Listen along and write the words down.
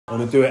I'm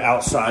gonna do it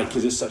outside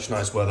because it's such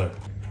nice weather.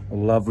 A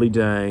lovely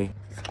day.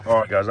 All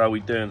right, guys, how we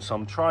doing? So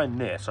I'm trying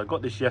this. I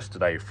got this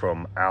yesterday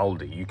from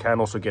Aldi. You can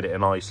also get it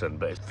in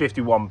Iceland, but it's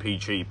 51p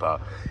cheaper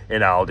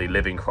in Aldi.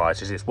 Living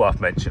crisis, it's worth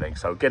mentioning.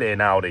 So get it in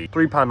Aldi.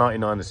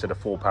 £3.99 instead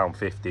of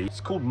 £4.50. It's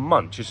called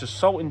Munch. It's a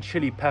salt and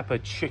chili pepper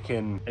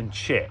chicken and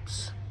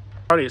chips.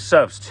 Apparently it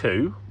serves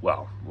two.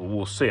 Well,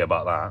 we'll see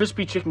about that.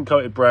 Crispy chicken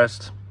coated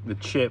breast. The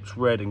chips,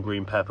 red and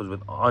green peppers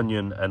with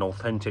onion and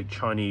authentic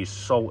Chinese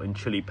salt and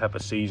chili pepper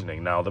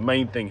seasoning. Now, the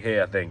main thing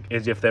here, I think,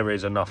 is if there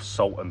is enough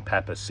salt and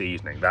pepper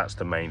seasoning. That's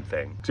the main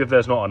thing. Because if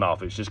there's not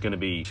enough, it's just going to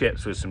be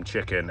chips with some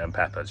chicken and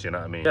peppers, you know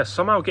what I mean? Yeah,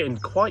 somehow getting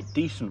quite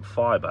decent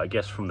fibre, I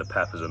guess, from the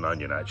peppers and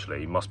onion,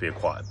 actually. Must be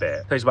quite a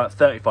bit. It takes about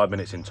 35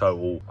 minutes in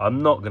total.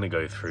 I'm not going to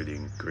go through the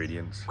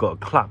ingredients. Got a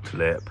clapped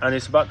lip. And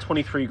it's about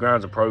 23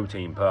 grams of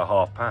protein per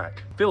half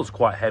pack. Feels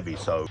quite heavy,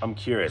 so I'm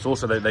curious.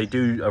 Also, they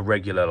do a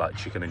regular, like,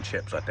 chicken and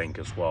chips, I think,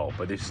 as well,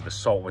 but this is the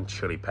salt and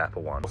chili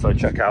pepper one. Also,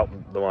 check out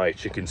my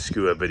chicken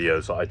skewer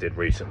videos that I did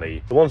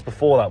recently. The ones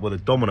before that were the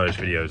Domino's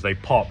videos. They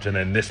popped, and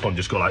then this one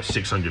just got like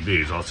 600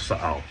 views. I was just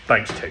like, oh,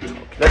 thanks, TikTok.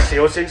 Let's see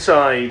what's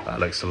inside. That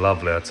looks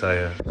lovely, I tell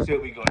you. Let's see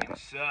what we got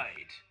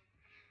inside.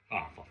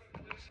 Oh,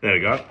 there we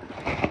go.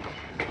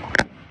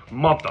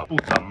 Mata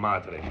puta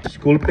madre.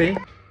 Sculpi.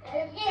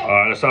 All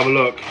right, let's have a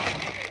look.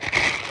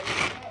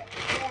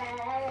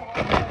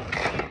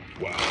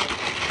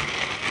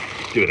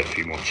 Do it a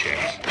few more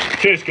chips.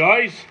 Cheers,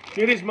 guys.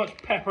 It is much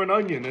pepper and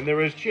onion than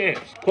there is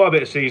chips. Quite a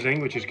bit of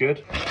seasoning, which is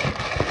good.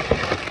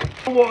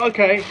 Well,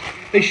 okay.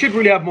 They should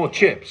really have more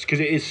chips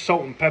because it is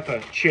salt and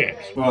pepper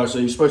chips. Right, so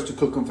you're supposed to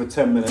cook them for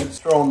 10 minutes.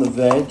 Throw on the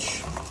veg.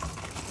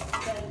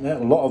 Yeah,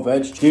 a lot of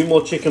veg. Do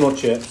more chicken or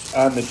chips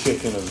and the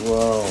chicken as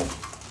well.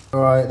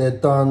 All right, they're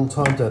done.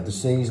 Time to add the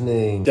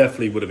seasoning.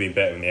 Definitely would have been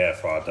better in the air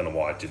fryer. I don't know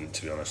why I didn't,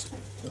 to be honest.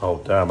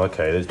 Oh, damn.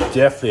 Okay, there's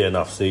definitely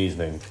enough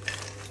seasoning.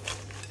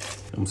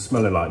 I'm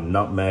smelling like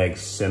nutmeg,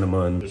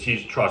 cinnamon. Let's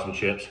try some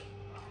chips.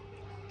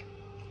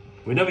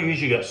 We never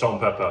usually get salt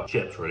and pepper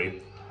chips,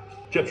 really.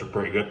 Chips are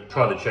pretty good.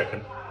 Try the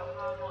chicken.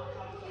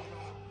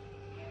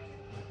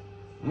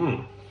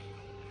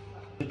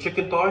 The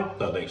chicken thigh?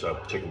 Don't think so.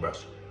 Chicken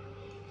breast.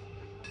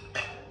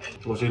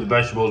 Well, see, the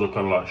vegetables are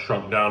kind of like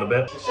shrunk down a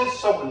bit. It says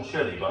salt and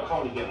chili, but I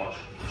can't really get much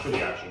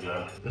chili action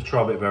going. Let's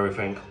try a bit of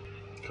everything.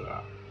 Look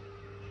at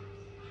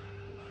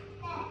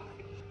that.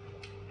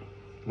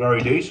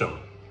 Very decent.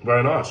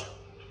 Very nice.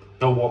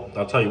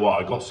 I'll tell you what,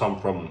 I got some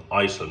from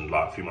Iceland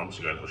like a few months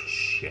ago. It was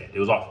shit. It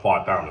was like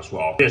 £5 as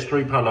well. It's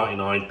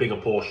 £3.99, bigger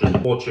portion,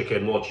 more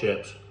chicken, more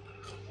chips.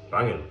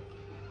 Banging.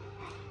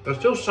 There's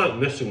still something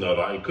missing though,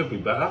 like it could be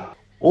better.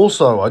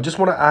 Also, I just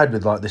want to add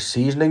with like the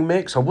seasoning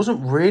mix, I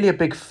wasn't really a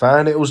big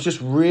fan. It was just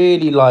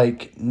really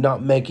like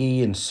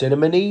nutmeggy and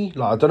cinnamony.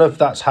 Like, I don't know if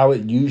that's how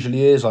it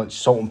usually is, like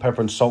salt and pepper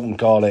and salt and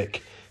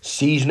garlic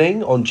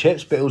seasoning on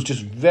chips, but it was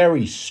just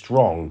very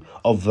strong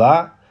of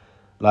that.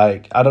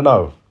 Like, I don't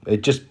know.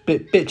 It just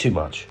bit too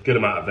much. Good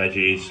amount of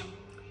veggies.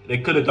 They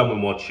could have done with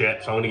more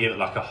chips. I'm gonna give it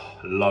like a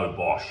low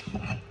bosh.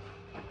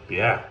 But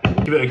yeah,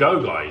 give it a go,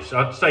 guys.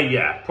 I'd say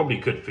yeah, probably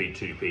could feed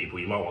 2 people.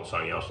 You might want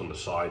something else on the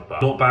side,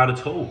 but not bad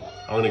at all.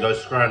 I'm gonna go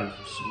scran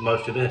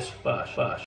most of this first.